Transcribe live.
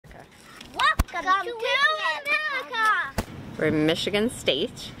Welcome to America! We're in Michigan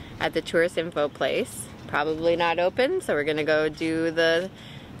State at the tourist info place. Probably not open, so we're gonna go do the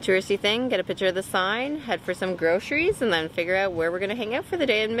touristy thing, get a picture of the sign, head for some groceries, and then figure out where we're gonna hang out for the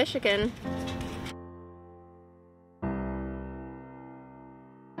day in Michigan.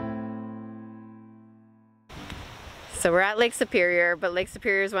 So we're at Lake Superior, but Lake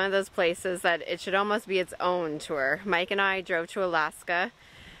Superior is one of those places that it should almost be its own tour. Mike and I drove to Alaska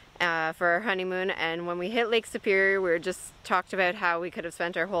for our honeymoon, and when we hit Lake Superior, we were just talked about how we could have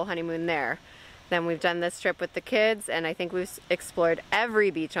spent our whole honeymoon there. Then we've done this trip with the kids, and I think we've explored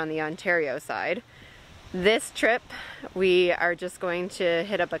every beach on the Ontario side. This trip, we are just going to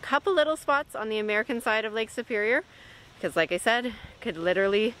hit up a couple little spots on the American side of Lake Superior, because like I said, could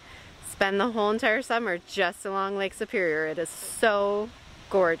literally spend the whole entire summer just along Lake Superior. It is so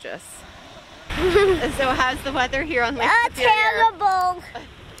gorgeous. So how's the weather here on Lake Superior? Terrible!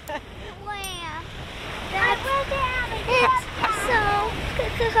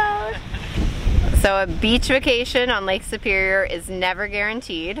 So a beach vacation on Lake Superior is never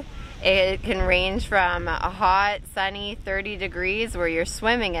guaranteed. It can range from a hot, sunny 30 degrees where you're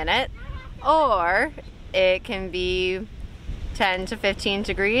swimming in it, or it can be 10 to 15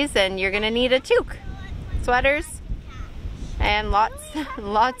 degrees and you're gonna need a toque, sweaters, and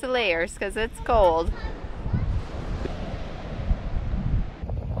lots of layers because it's cold.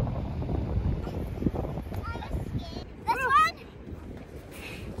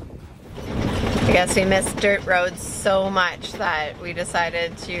 I guess we missed dirt roads so much that we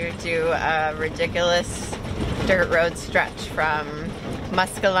decided to do a ridiculous dirt road stretch from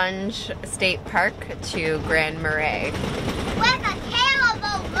Muskollonge State Park to Grand Marais. What a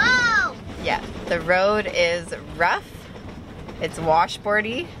terrible road! Yeah, the road is rough, it's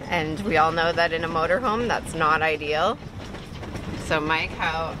washboardy, and we all know that in a motorhome that's not ideal. So Mike,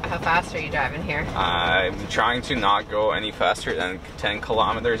 how fast are you driving here? I'm trying to not go any faster than 10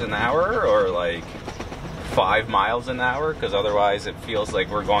 kilometers an hour or like 5 miles an hour, because otherwise it feels like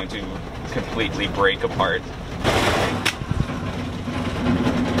we're going to completely break apart.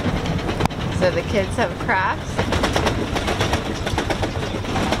 So the kids have crafts.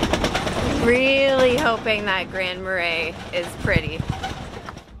 Really hoping that Grand Marais is pretty.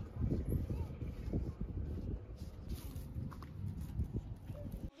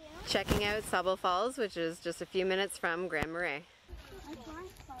 Checking out Sable Falls, which is just a few minutes from Grand Marais.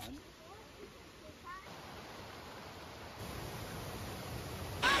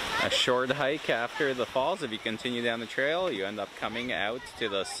 A short hike after the falls. If you continue down the trail, you end up coming out to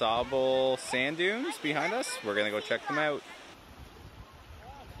the Sable sand dunes behind us. We're gonna go check them out.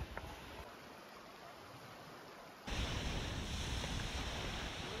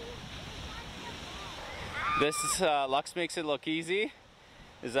 This Lux makes it look easy.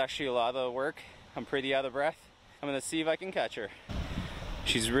 This is actually a lot of work. I'm pretty out of breath. I'm gonna see if I can catch her.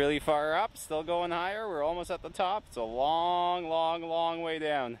 She's really far up, still going higher. We're almost at the top. It's a long, long, long way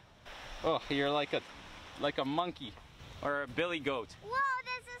down. Oh, you're like a monkey or a billy goat. Whoa,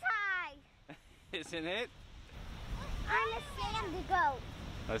 this is high! Isn't it? I'm a sand goat.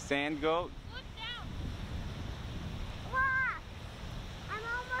 A sand goat? Look! I'm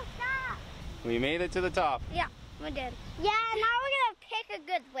almost up. We made it to the top. Yeah, we did. Yeah, now we're gonna pick a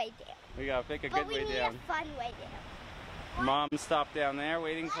good way down. We gotta pick a good way down. But we need a fun way down. Mom stopped down there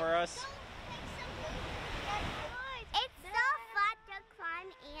waiting for us. It's so fun to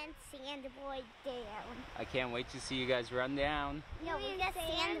climb and sandboard down. I can't wait to see you guys run down. No, we got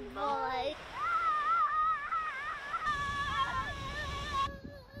sandboard.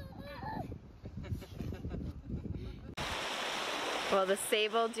 Well, the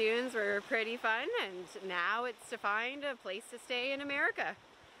Sable Dunes were pretty fun, and now it's to find a place to stay in America.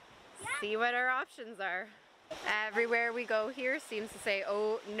 See what our options are. Everywhere we go here seems to say,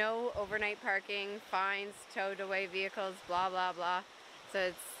 oh, no overnight parking, fines, towed away vehicles, blah, blah, blah. So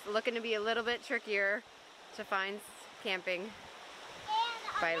it's looking to be a little bit trickier to find camping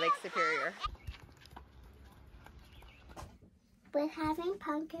by Lake Superior. We're having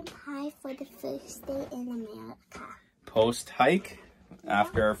pumpkin pie for the first day in America. Post hike,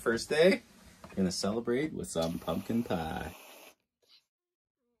 after our first day, we're gonna celebrate with some pumpkin pie.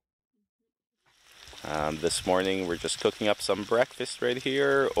 This morning we're just cooking up some breakfast right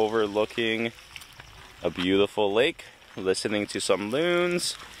here, overlooking a beautiful lake, listening to some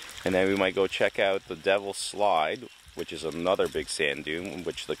loons, and then we might go check out the Devil's Slide, which is another big sand dune,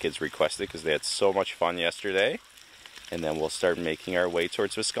 which the kids requested because they had so much fun yesterday. And then we'll start making our way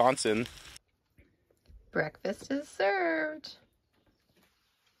towards Wisconsin. Breakfast is served.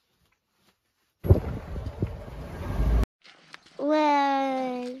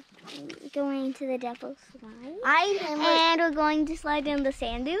 We're going into the devil's slide. And we're going to slide in the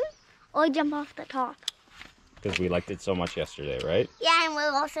sand dune or jump off the top. Because we liked it so much yesterday, right? Yeah, and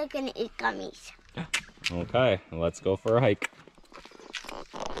we're also going to eat gummies. Okay, let's go for a hike.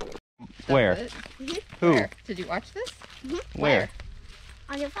 Where? Who? Where? Did you watch this? Where?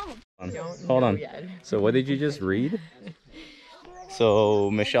 On your phone. Hold on. So what did you just read?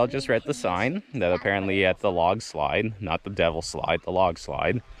 So Michelle just read the sign that apparently at the log slide, not the devil slide, the log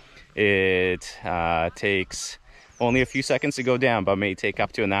slide, it takes only a few seconds to go down, but may take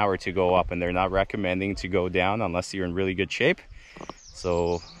up to an hour to go up, and they're not recommending to go down unless you're in really good shape.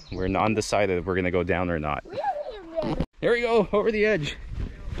 So we're undecided if we're gonna go down or not. Here we go, over the edge.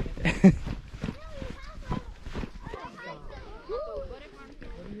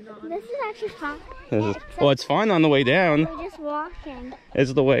 This is actually fun. Well, it's fun on the way down. We're just walking.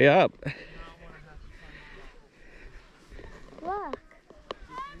 It's the way up. Look.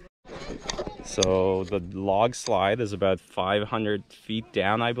 So the log slide is about 500 feet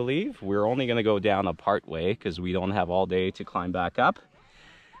down, I believe. We're only going to go down a part way because we don't have all day to climb back up.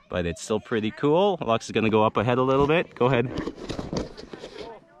 But it's still pretty cool. Lux is going to go up ahead a little bit. Go ahead.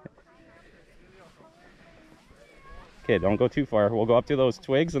 Okay, don't go too far. We'll go up to those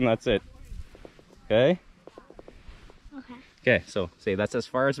twigs and that's it. Okay? Okay. Okay, so say that's as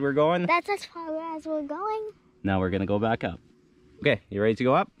far as we're going. That's as far as we're going. Now we're going to go back up. Okay, you ready to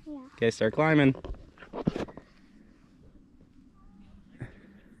go up? Yeah. Okay, start climbing.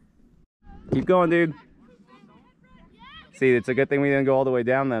 Keep going, dude. See, it's a good thing we didn't go all the way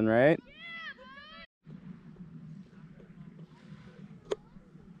down then, right?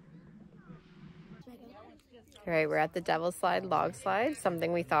 All right, we're at the Devil's Slide log slide,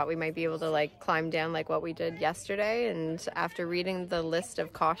 something we thought we might be able to like climb down like what we did yesterday. And after reading the list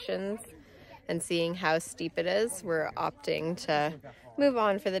of cautions and seeing how steep it is, we're opting to move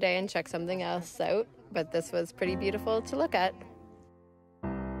on for the day and check something else out. But this was pretty beautiful to look at.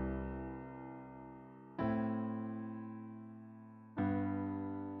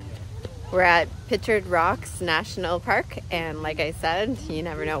 We're at Pictured Rocks National Park, and like I said, you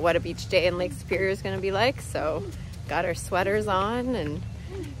never know what a beach day in Lake Superior is going to be like, so got our sweaters on and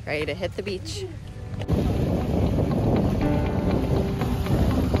ready to hit the beach.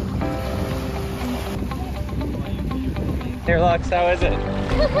 Here, Lux, how is it?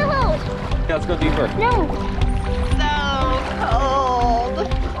 Okay, let's go deeper. No. So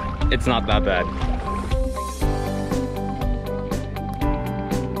cold. It's not that bad.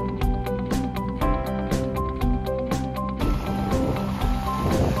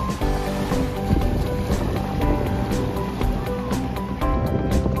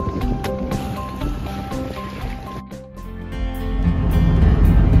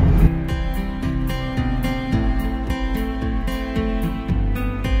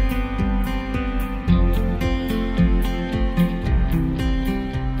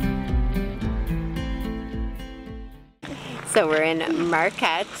 So we're in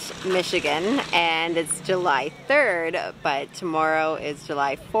Marquette, Michigan, and it's July 3rd, but tomorrow is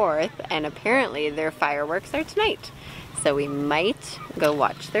July 4th, and apparently their fireworks are tonight. So we might go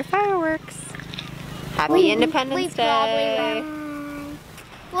watch their fireworks. Happy Independence Day!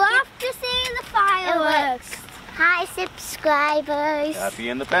 We'll have to see the fireworks. Hi, subscribers. Happy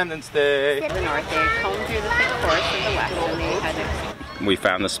Independence Day! The north, they comb through the thick forest of the west, and they had to... We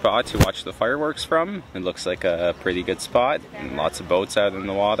found the spot to watch the fireworks from. It looks like a pretty good spot, and lots of boats out in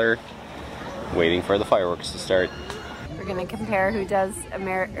the water waiting for the fireworks to start. We're gonna compare who does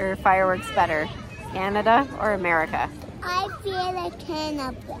fireworks better, Canada or America. I feel like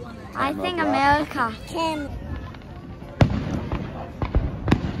Canada. I think America. Canada.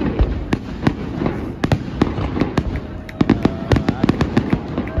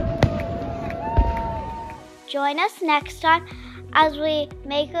 Join us next time as we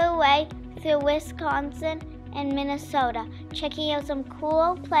make our way through Wisconsin and Minnesota, checking out some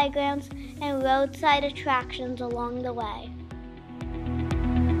cool playgrounds and roadside attractions along the way.